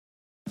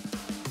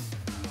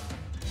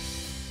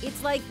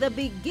It's like the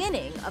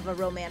beginning of a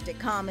romantic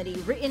comedy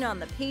written on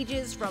the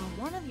pages from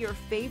one of your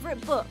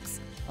favorite books.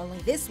 Only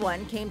this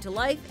one came to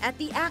life at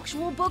the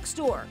actual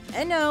bookstore.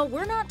 And no,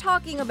 we're not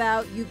talking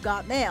about You've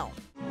Got Mail.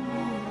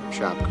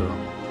 Shop girl,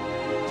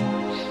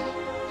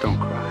 don't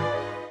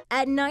cry.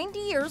 At 90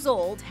 years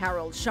old,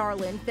 Harold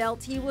Sharlin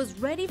felt he was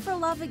ready for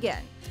love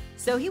again.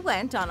 So he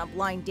went on a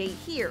blind date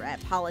here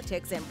at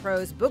Politics and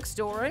Prose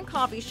bookstore and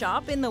coffee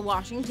shop in the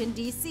Washington,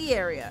 D.C.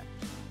 area.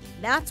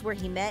 That's where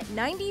he met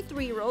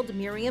 93-year-old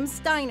Miriam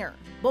Steiner,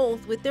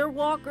 both with their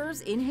walkers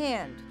in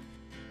hand.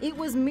 It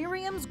was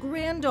Miriam's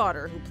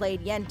granddaughter who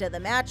played Yenta the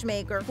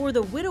matchmaker for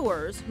the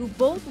widowers who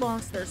both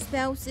lost their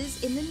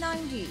spouses in the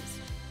 90s.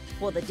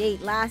 While the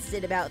date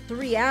lasted about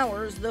 3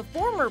 hours, the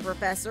former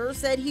professor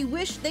said he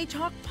wished they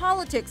talked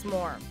politics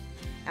more.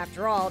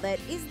 After all, that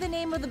is the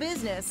name of the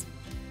business.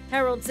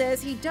 Harold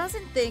says he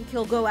doesn't think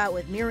he'll go out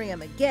with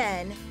Miriam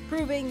again,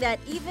 proving that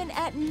even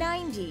at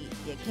 90,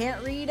 you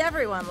can't read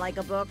everyone like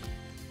a book.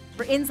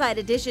 For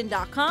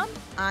InsideEdition.com,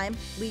 I'm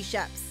Lee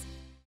Sheps.